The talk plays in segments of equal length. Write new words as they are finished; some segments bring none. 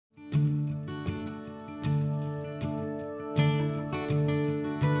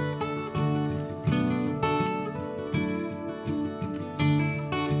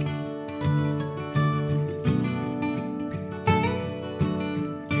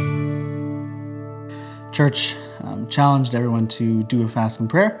church challenged everyone to do a fast and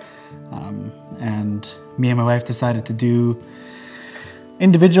prayer, and me and my wife decided to do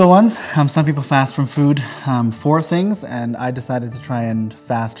individual ones. Some people fast from food for things, and I decided to try and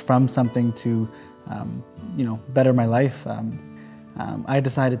fast from something to better my life. I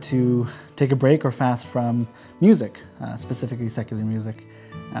decided to take a break or fast from music, specifically secular music.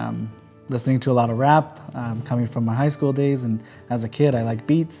 Listening to a lot of rap, coming from my high school days, and as a kid I like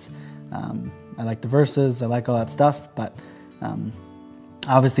beats, I like the verses, I like all that stuff, but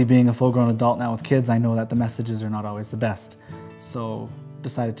obviously being a full-grown adult now with kids, I know that the messages are not always the best. So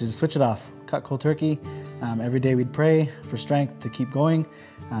decided to just switch it off, cut cold turkey. Every day we'd pray for strength to keep going.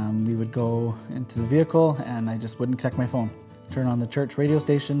 We would go into the vehicle and I just wouldn't check my phone. Turn on the church radio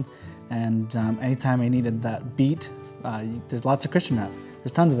station, and anytime I needed that beat, there's lots of Christian rap.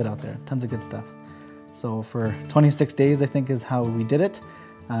 There's tons of it out there, tons of good stuff. So for 26 days, I think is how we did it.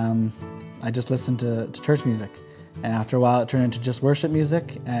 I just listened to church music. And after a while, it turned into just worship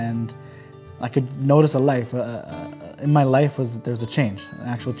music, and I could notice a life. In my life there's a change, an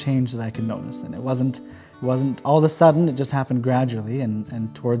actual change that I could notice. And it wasn't all of a sudden, it just happened gradually.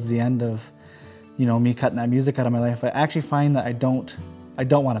 And towards the end of me cutting that music out of my life, I actually find that I don't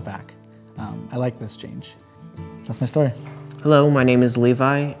want it back. I like this change. That's my story. Hello, my name is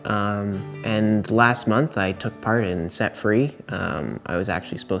Levi, and last month I took part in Set Free. I was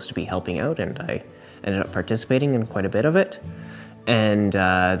actually supposed to be helping out, and I ended up participating in quite a bit of it. And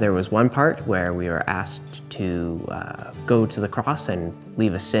there was one part where we were asked to go to the cross and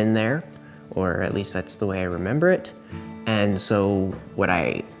leave a sin there, or at least that's the way I remember it. And so what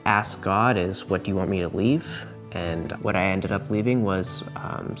I asked God is, what do you want me to leave? And what I ended up leaving was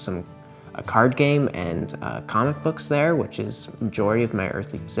a card game and comic books there, which is majority of my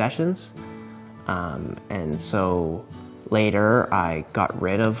earthly possessions. And so later I got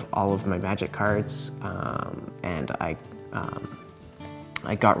rid of all of my magic cards, and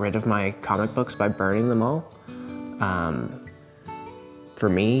I got rid of my comic books by burning them all. For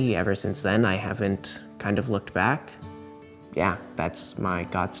me, ever since then, I haven't kind of looked back. Yeah, that's my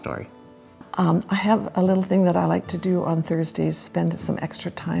God story. I have a little thing that I like to do on Thursdays, spend some extra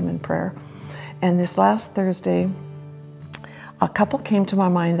time in prayer. And this last Thursday, a couple came to my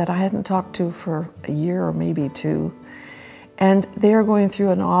mind that I hadn't talked to for a year or maybe two. And they are going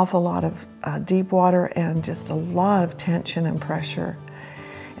through an awful lot of deep water and just a lot of tension and pressure.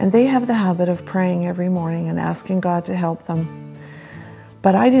 And they have the habit of praying every morning and asking God to help them.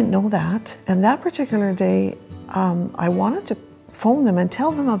 But I didn't know that. And that particular day, I wanted to phone them and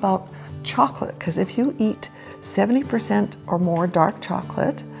tell them about chocolate, because if you eat 70% or more dark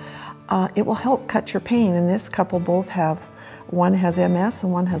chocolate, it will help cut your pain. And this couple both have, one has MS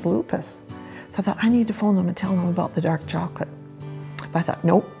and one has lupus. So I thought, I need to phone them and tell them about the dark chocolate. But I thought,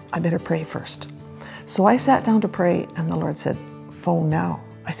 nope, I better pray first. So I sat down to pray, and the Lord said, phone now.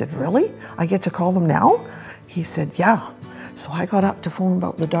 I said, really? I get to call them now? He said, yeah. So I got up to phone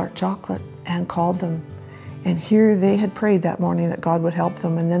about the dark chocolate and called them. And here they had prayed that morning that God would help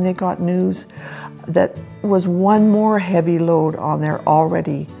them. And then they got news that was one more heavy load on their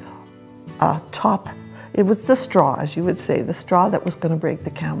already top. It was the straw, as you would say, the straw that was going to break the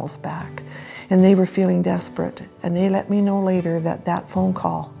camel's back. And they were feeling desperate. And they let me know later that that phone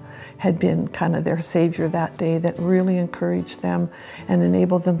call had been kind of their savior that day, that really encouraged them and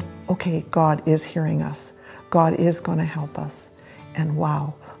enabled them, okay, God is hearing us. God is going to help us. And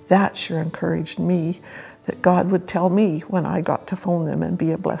wow, that sure encouraged me, that God would tell me when I got to phone them and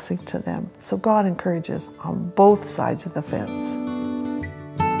be a blessing to them. So God encourages on both sides of the fence.